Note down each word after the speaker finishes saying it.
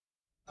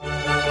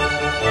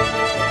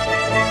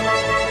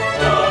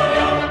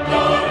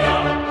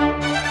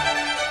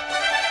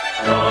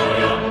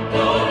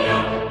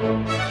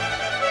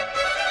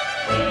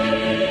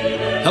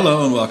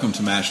Hello and welcome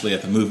to Mashley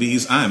at the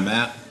Movies. I'm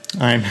Matt.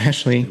 I'm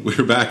Ashley.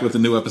 We're back with a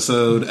new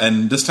episode,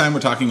 and this time we're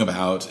talking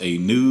about a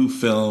new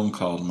film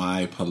called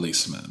My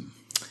Policeman.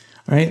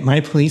 All right,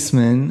 My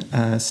Policeman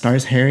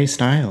stars Harry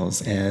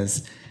Styles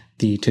as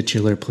the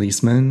titular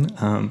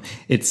policeman.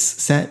 It's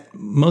set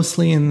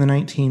mostly in the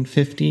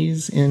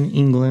 1950s in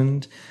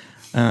England,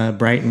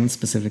 Brighton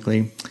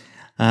specifically.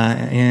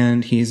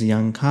 And he's a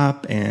young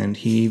cop, and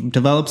he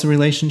develops a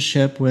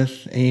relationship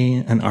with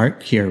an art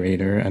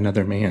curator,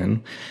 another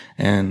man.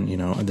 And, you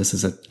know, this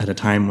is at a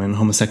time when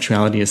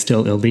homosexuality is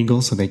still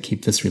illegal, so they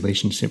keep this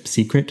relationship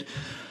secret.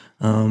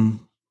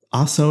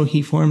 Also,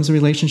 he forms a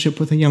relationship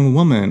with a young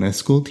woman, a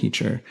school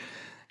teacher.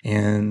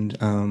 And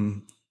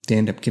they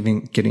end up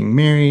getting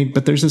married,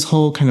 but there's this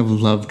whole kind of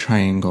love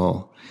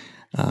triangle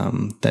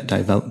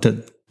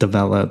that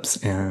develops,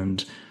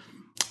 and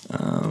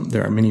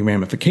there are many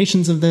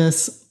ramifications of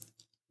this.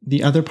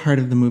 The other part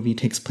of the movie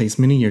takes place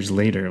many years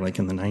later, like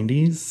in the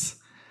 90s,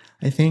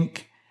 I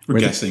think. We're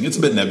guessing. It's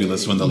a bit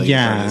nebulous when the later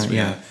part is.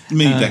 Yeah.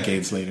 Many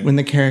decades later. When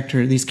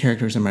these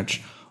characters are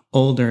much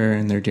older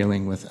and they're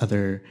dealing with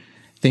other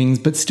things,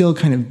 but still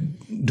kind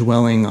of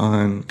dwelling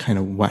on kind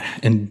of what,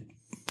 and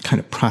kind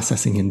of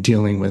processing and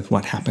dealing with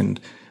what happened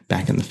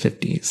back in the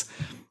 50s.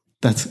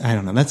 I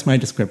don't know. That's my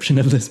description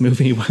of this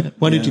movie.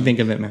 What did you think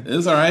of it, man? It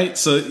was all right.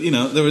 So, you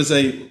know, there was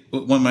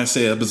one might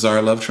say a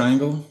bizarre love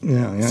triangle.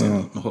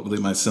 Yeah. Hopefully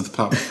my synth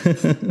pop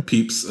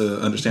peeps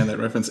understand that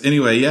reference.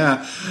 Anyway,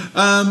 yeah.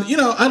 You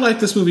know, I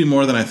liked this movie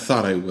more than I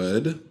thought I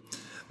would.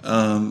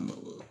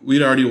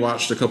 We'd already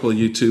watched a couple of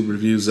YouTube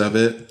reviews of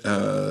it,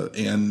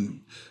 and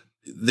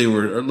they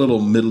were a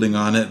little middling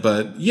on it.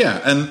 But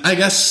yeah, and I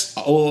guess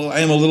I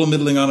am a little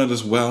middling on it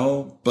as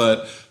well,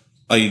 but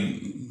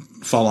I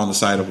fall on the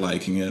side of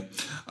liking it.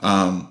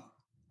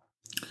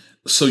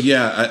 So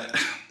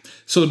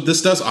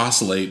this does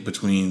oscillate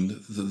between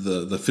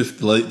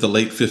the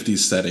late 50s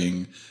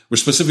setting. We're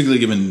specifically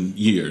given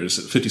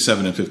years,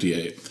 57 and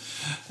 58.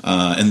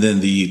 And then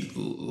the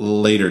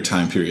later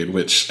time period,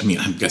 which, I mean,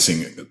 I'm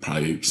guessing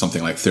probably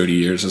something like 30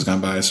 years has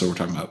gone by. So we're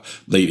talking about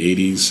late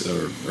 80s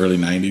or early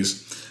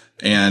 90s.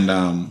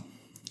 And,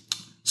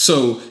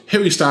 so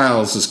Harry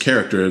Styles'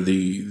 character,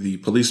 the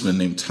policeman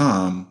named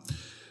Tom,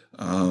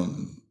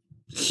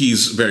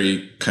 he's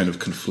very kind of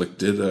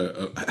conflicted.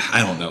 I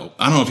don't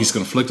know if he's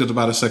conflicted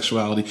about his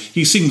sexuality.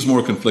 He seems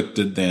more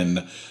conflicted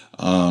than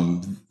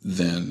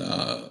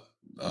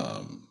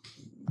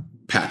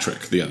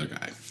Patrick, the other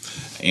guy.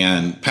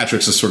 And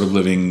Patrick's is sort of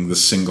living the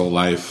single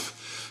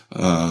life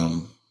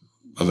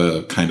of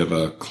a kind of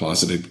a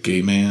closeted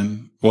gay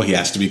man. Well, he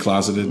has to be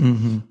closeted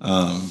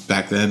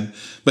back then,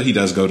 but he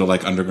does go to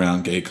like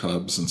underground gay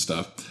clubs and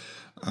stuff.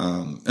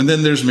 And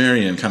then there's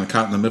Marion, kind of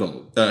caught in the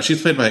middle.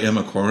 She's played by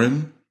Emma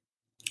Corrin,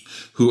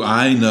 who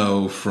I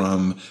know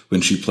from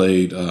when she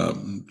played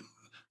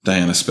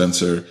Diana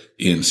Spencer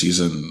in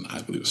season,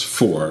 I believe it was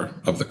 4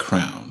 of The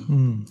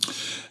Crown.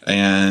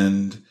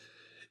 And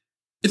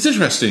it's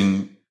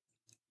interesting,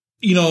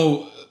 you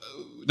know,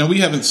 now we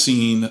haven't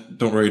seen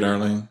Don't Worry,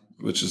 Darling,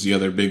 which is the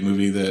other big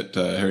movie that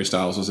Harry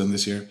Styles was in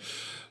this year.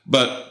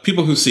 But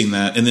people who've seen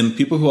that, and then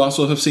people who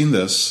also have seen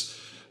this,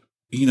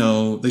 you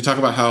know, they talk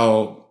about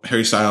how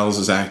Harry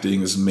Styles'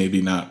 acting is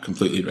maybe not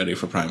completely ready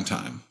for prime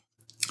time.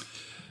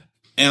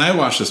 And I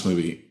watched this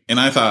movie, and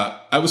I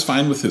thought I was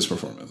fine with his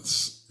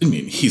performance. I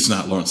mean, he's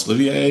not Laurence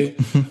Olivier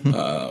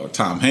or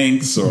Tom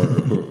Hanks or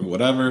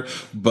whatever,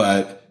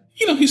 but,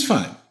 you know, he's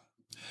fine.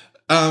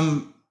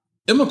 Emma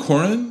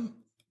Corrin,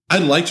 I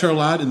liked her a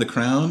lot in The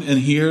Crown, and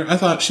here I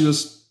thought she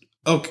was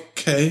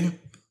okay,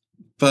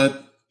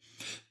 but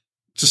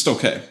just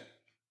okay.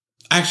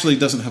 Actually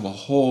doesn't have a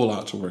whole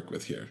lot to work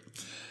with here.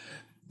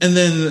 And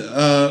then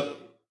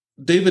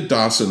David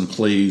Dawson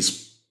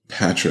plays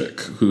Patrick,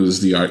 who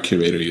is the art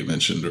curator you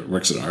mentioned, or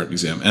works at an art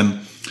museum.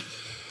 And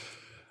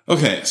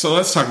okay, so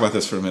let's talk about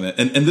this for a minute.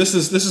 And this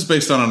is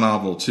based on a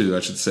novel too, I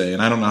should say.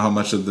 And I don't know how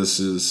much of this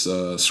is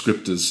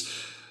script is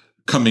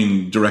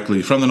coming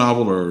directly from the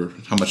novel or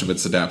how much of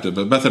it's adapted.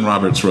 But Bethan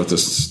Roberts wrote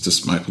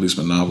this My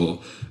Policeman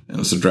novel, and it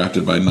was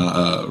adapted by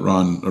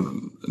Ron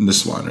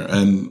Nyswaner.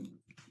 And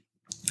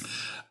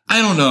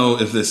I don't know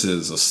if this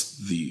is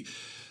the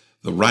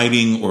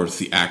writing or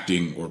the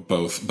acting or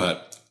both,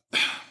 but.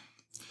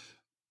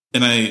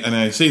 And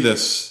I say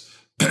this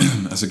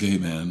as a gay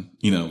man,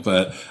 you know,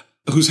 but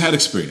who's had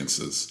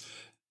experiences.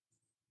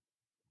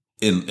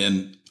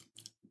 And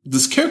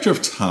this character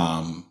of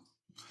Tom,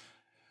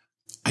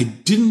 I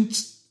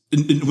didn't,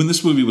 when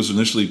this movie was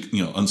initially,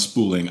 you know,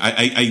 unspooling,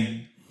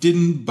 I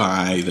didn't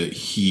buy that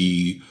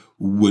he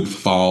would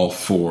fall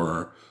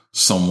for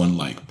someone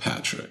like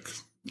Patrick.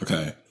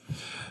 Okay.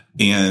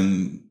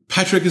 And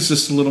Patrick is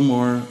just a little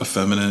more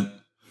effeminate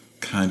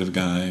kind of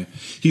guy.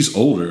 He's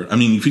older. I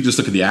mean, if you just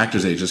look at the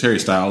actors' ages, Harry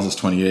Styles is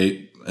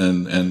 28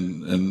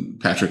 and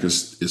Patrick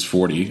is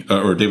 40,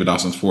 or David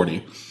Dawson's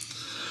 40.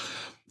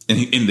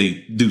 and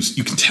they do,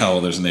 you can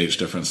tell there's an age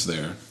difference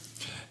there.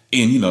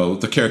 And,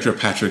 the character of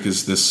Patrick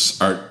is this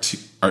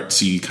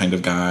artsy kind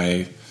of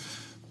guy.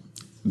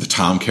 The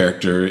Tom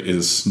character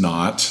is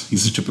not.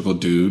 He's a typical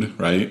dude,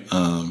 right?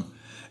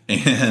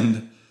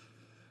 And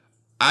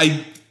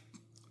I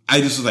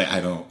just was like,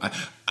 I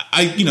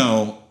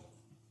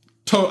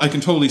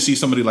can totally see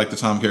somebody like the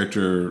Tom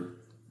character,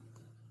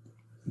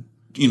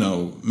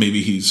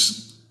 maybe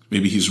he's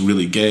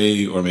really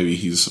gay, or maybe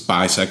he's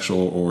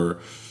bisexual, or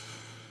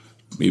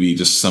maybe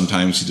just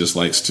sometimes he just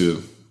likes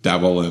to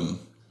dabble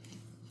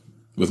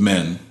with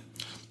men.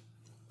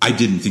 I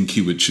didn't think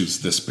he would choose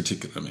this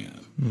particular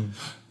man.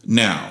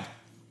 Now,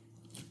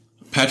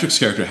 Patrick's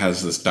character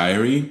has this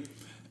diary,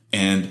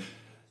 and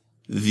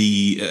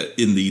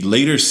in the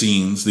later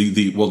scenes,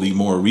 the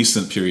more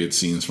recent period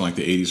scenes from like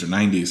the 80s or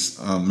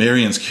 90s,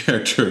 Marian's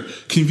character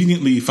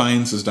conveniently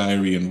finds his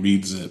diary and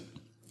reads it.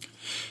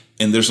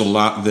 And there's a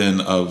lot then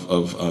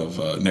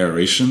of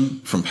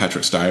narration from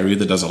Patrick's diary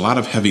that does a lot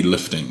of heavy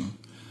lifting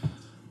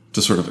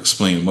to sort of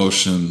explain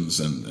emotions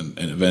and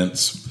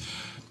events.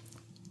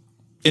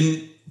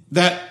 And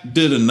that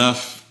did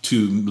enough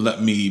to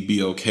let me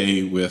be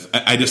okay with,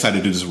 I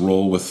decided to just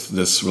roll with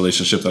this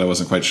relationship that I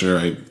wasn't quite sure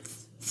I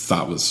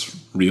thought was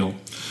real.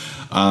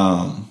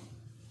 I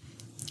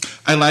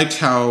liked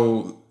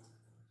how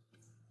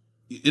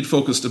it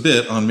focused a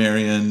bit on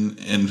Marian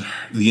and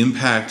the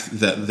impact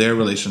that their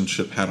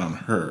relationship had on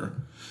her.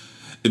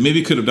 It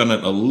maybe could have done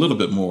it a little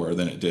bit more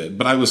than it did,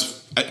 but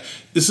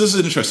this is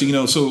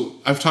interesting, so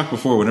I've talked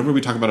before, whenever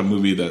we talk about a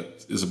movie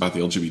that is about the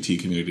LGBT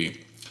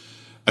community,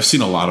 I've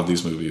seen a lot of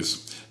these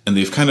movies, and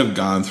they've kind of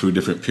gone through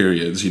different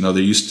periods. There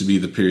used to be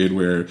the period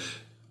where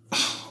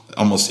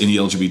almost any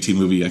LGBT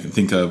movie I can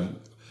think of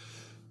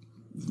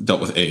dealt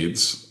with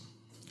AIDS,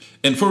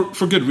 and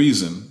for good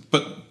reason.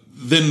 But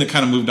then it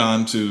kind of moved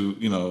on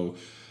to,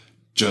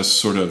 just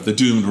sort of the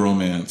doomed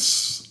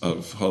romance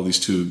of all these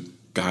two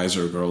guys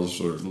or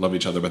girls or love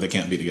each other, but they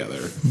can't be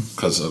together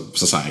because of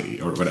society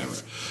or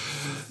whatever.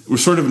 We're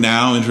sort of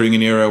now entering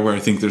an era where I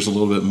think there's a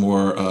little bit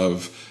more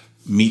of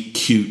meet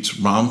cute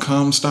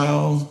rom-com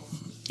style,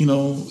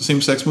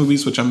 same-sex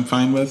movies, which I'm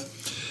fine with.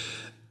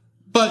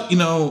 But,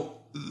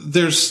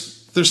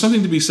 there's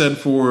something to be said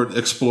for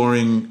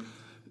exploring,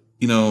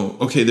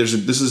 okay, this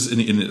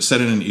is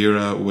set in an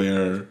era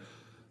where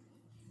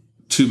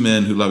two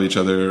men who love each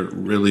other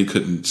really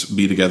couldn't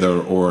be together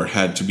or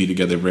had to be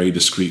together very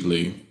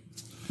discreetly.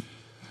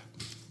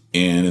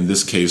 And in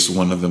this case,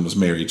 one of them was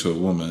married to a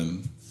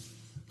woman.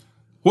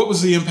 What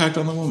was the impact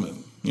on the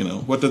woman?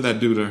 What did that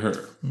do to her?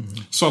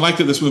 Mm-hmm. So I like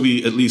that this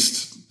movie at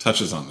least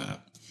touches on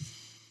that.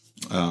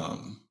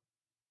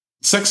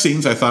 Sex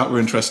scenes I thought were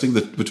interesting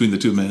between the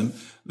two men.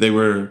 They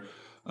were,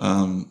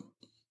 I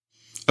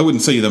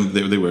wouldn't say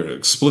they were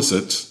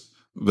explicit,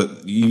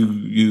 but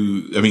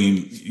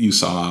you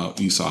saw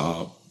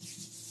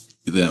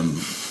them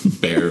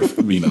bare,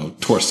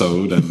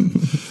 torsoed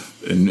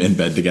and in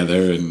bed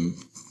together and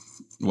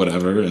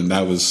whatever. And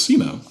that was,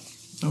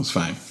 that was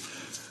fine.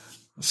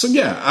 So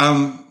yeah,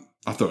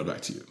 I'll throw it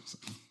back to you.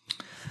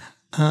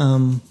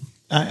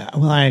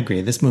 I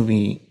agree. This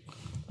movie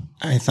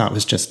I thought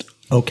was just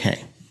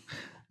okay.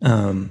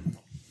 I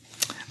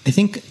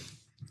think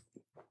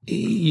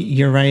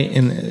you're right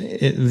in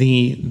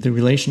the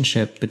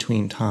relationship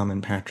between Tom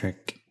and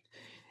Patrick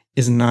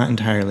is not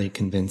entirely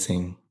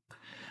convincing.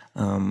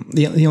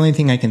 The only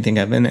thing I can think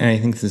of, and I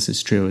think this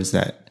is true, is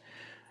that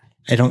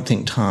I don't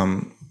think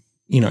Tom,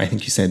 I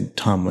think you said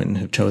Tom wouldn't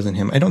have chosen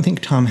him. I don't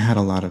think Tom had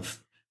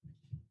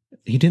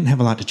he didn't have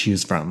a lot to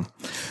choose from.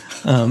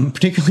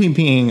 Particularly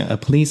being a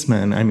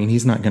policeman. I mean,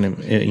 he's not going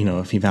to,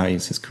 if he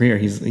values his career,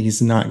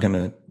 he's not going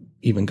to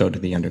even go to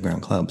the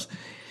underground clubs.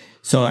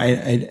 So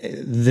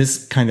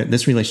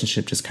this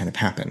relationship just kind of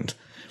happened.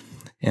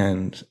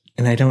 And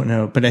I don't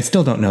know, but I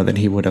still don't know that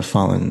he would have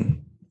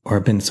fallen or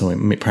been so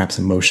perhaps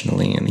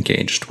emotionally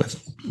engaged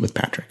with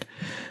Patrick.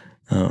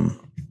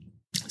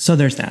 So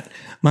there's that.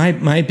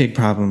 My big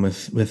problem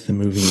with the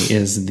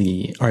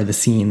movie are the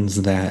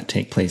scenes that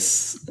take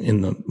place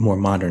in the more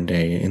modern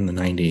day in the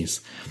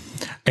 90s.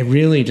 I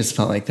really just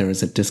felt like there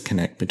was a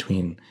disconnect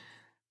between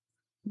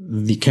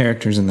the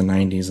characters in the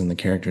 90s and the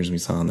characters we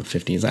saw in the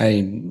 50s.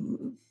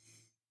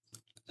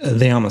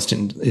 They almost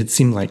didn't. It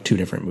seemed like two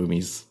different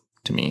movies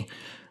to me.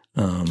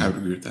 I would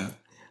agree with that.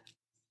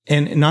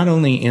 And not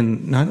only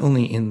in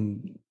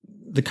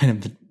the kind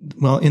of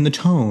in the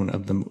tone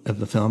of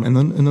the film and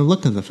in the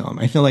look of the film.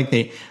 I feel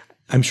like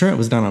I'm sure it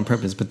was done on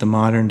purpose, but the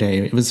modern day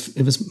it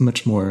was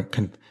much more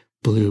kind of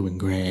blue and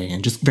gray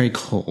and just very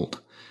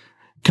cold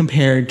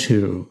compared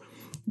to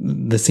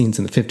the scenes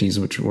in the 50s,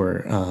 which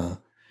were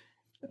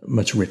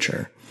much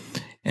richer.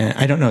 And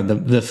I don't know,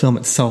 the film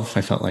itself,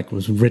 I felt like,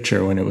 was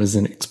richer when it was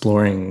in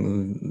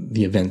exploring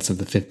the events of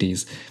the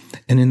 50s.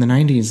 And in the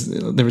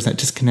 90s, there was that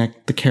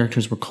disconnect. The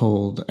characters were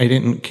cold. I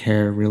didn't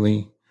care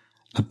really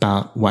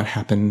about what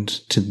happened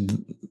to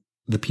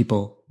the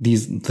people,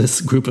 this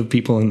group of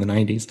people in the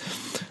 90s.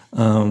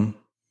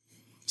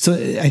 So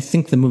I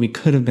think the movie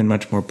could have been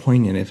much more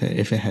poignant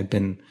if it had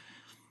been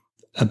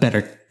a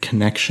better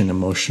connection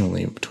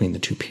emotionally between the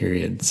two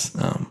periods.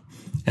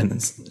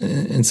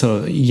 And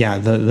so, yeah,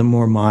 the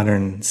more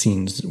modern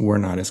scenes were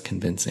not as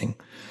convincing.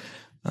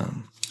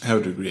 I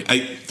would agree.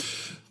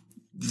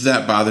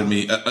 That bothered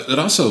me. It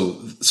also,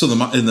 so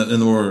in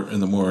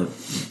the more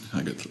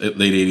I guess,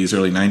 late 80s,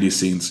 early 90s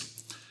scenes,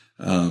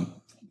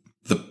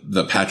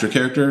 the Patrick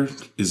character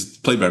is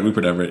played by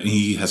Rupert Everett, and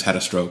he has had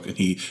a stroke, and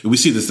we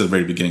see this at the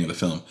very beginning of the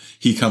film.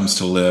 He comes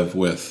to live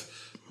with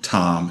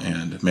Tom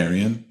and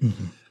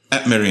Marion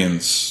at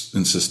Marion's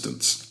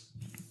insistence.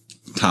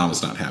 Tom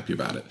is not happy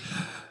about it.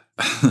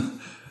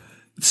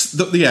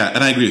 Yeah,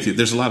 and I agree with you.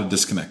 There's a lot of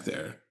disconnect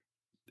there,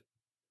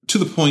 to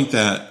the point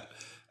that,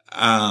 there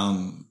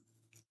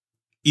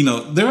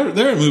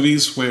are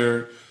movies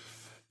where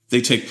they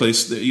take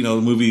place. The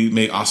movie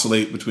may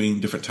oscillate between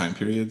different time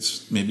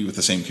periods, maybe with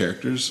the same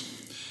characters,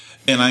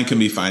 and I can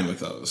be fine with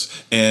those.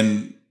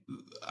 And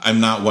I'm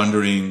not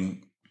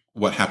wondering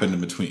what happened in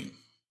between.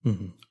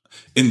 Mm-hmm.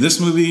 In this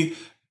movie,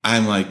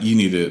 I'm like, you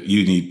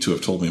need to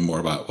have told me more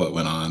about what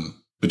went on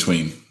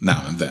between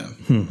now and then,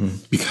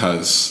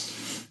 because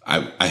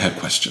I had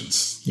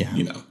questions. Yeah.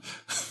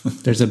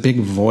 There's a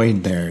big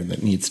void there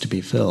that needs to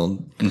be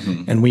filled.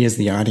 And we as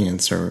the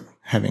audience are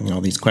having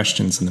all these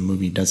questions, and the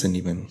movie doesn't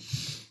even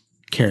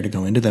care to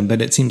go into them.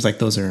 But it seems like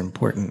those are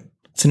important.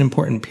 It's an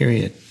important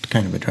period to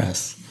kind of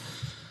address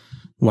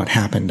what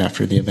happened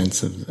after the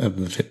events of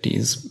the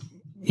 50s,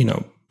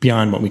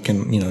 beyond what we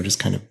can, just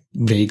kind of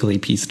vaguely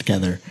piece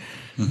together.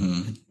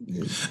 I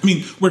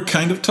mean, we're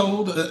kind of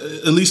told,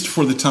 at least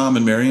for the Tom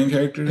and Marion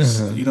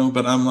characters,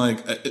 but I'm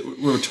like,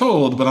 we're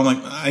told, but I'm like,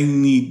 I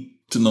need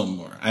to know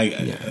more.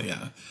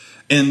 Yeah.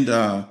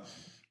 And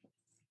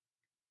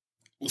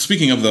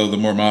speaking of, though, the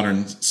more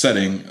modern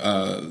setting,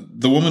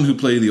 the woman who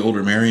played the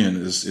older Marion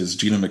is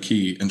Gina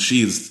McKee, and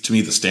she is, to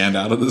me, the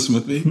standout of this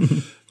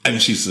movie. I mean,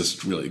 she's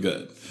just really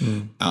good.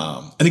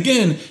 And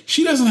again,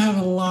 she doesn't have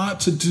a lot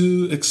to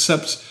do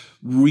except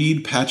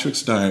read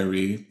Patrick's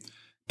diary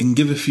and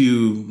give a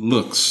few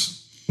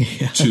looks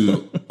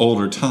to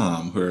older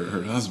Tom,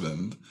 her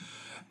husband.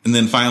 And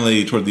then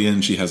finally, toward the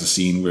end, she has a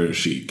scene where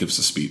she gives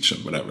a speech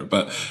and whatever.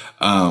 But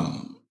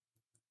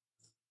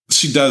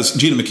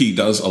Gina McKee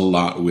does a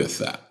lot with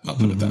that. I'll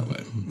put it that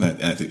way.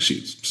 And I think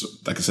she's,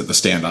 like I said, the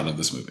standout of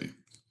this movie.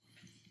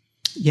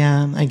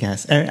 Yeah, I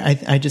guess.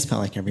 I just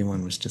felt like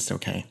everyone was just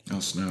okay.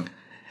 Oh, snap.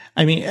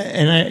 I mean,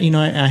 and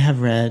I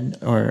have read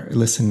or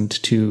listened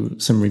to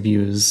some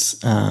reviews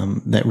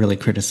that really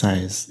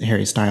criticize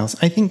Harry Styles.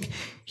 I think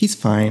he's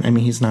fine. I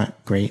mean, he's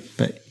not great,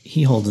 but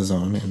he holds his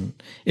own, and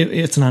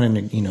it's not an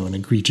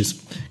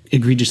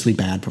egregiously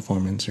bad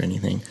performance or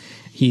anything.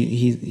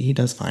 He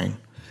does fine.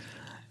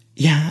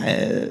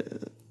 Yeah,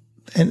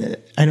 and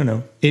I don't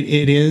know.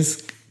 It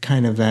is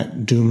kind of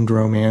that doomed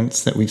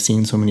romance that we've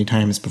seen so many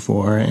times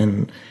before,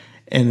 and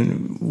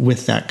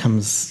with that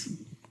comes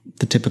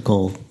the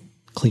typical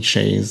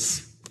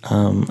cliches.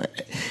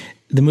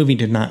 The movie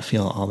did not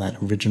feel all that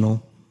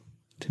original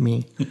to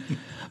me.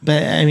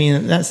 But I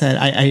mean, that said,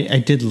 I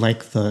did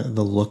like the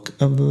look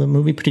of the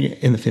movie,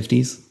 particularly in the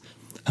 50s.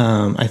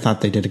 I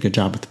thought they did a good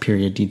job with the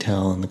period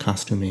detail and the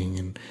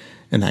costuming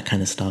and that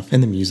kind of stuff,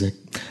 and the music.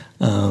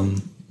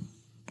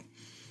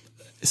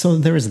 So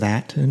there was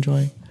that to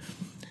enjoy.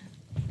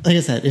 Like I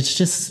said, it's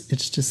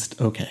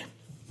just okay.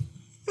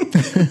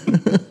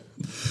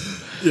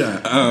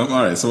 Yeah.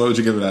 All right. So what would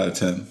you give it out of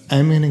 10?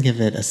 I'm going to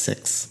give it a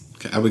 6.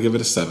 Okay. I would give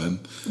it a 7.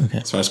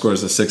 Okay. So our score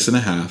is a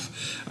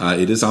 6.5.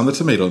 It is on the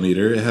tomato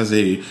meter. It has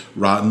a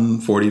rotten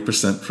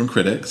 40% from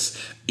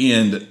critics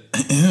and a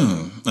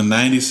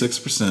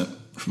 96%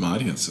 from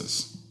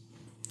audiences.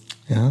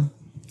 Yeah.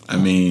 I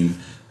mean,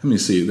 let me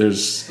see.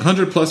 There's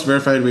 100 plus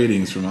verified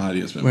ratings from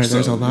audience members. Where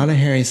there's a lot of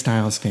Harry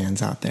Styles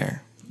fans out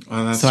there.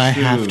 Well, that's so I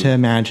true. have to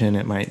imagine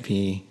it might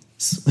be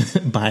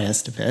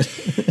biased a bit.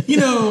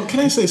 Can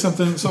I say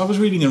something? So I was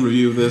reading a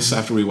review of this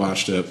after we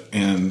watched it,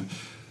 and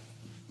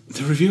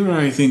the reviewer,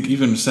 I think,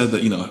 even said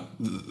that,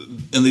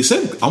 and they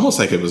said almost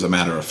like it was a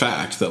matter of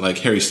fact that, like,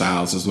 Harry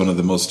Styles is one of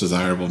the most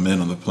desirable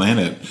men on the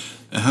planet.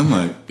 And I'm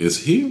like,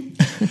 is he?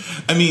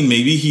 I mean,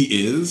 maybe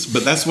he is,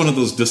 but that's one of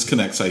those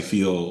disconnects I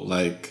feel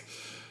like.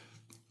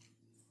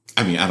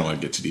 I mean, I don't want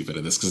to get too deep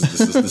into this because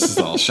this is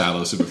all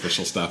shallow,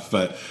 superficial stuff.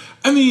 But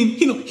I mean,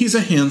 he's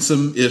a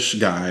handsome-ish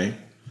guy,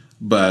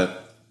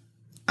 but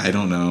I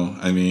don't know.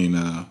 I mean,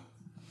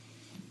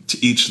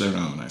 to each their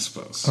own, I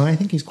suppose. Oh, I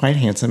think he's quite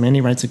handsome, and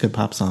he writes a good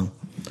pop song.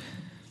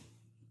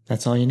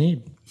 That's all you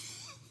need.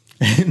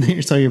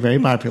 So you're very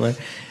popular,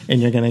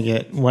 and you're going to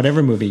get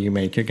whatever movie you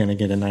make, you're going to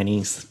get a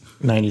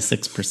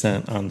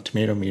 96% on the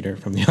tomato meter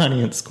from the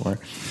audience score.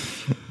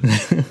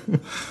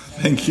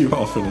 Thank you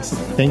all for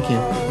listening. Thank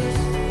you.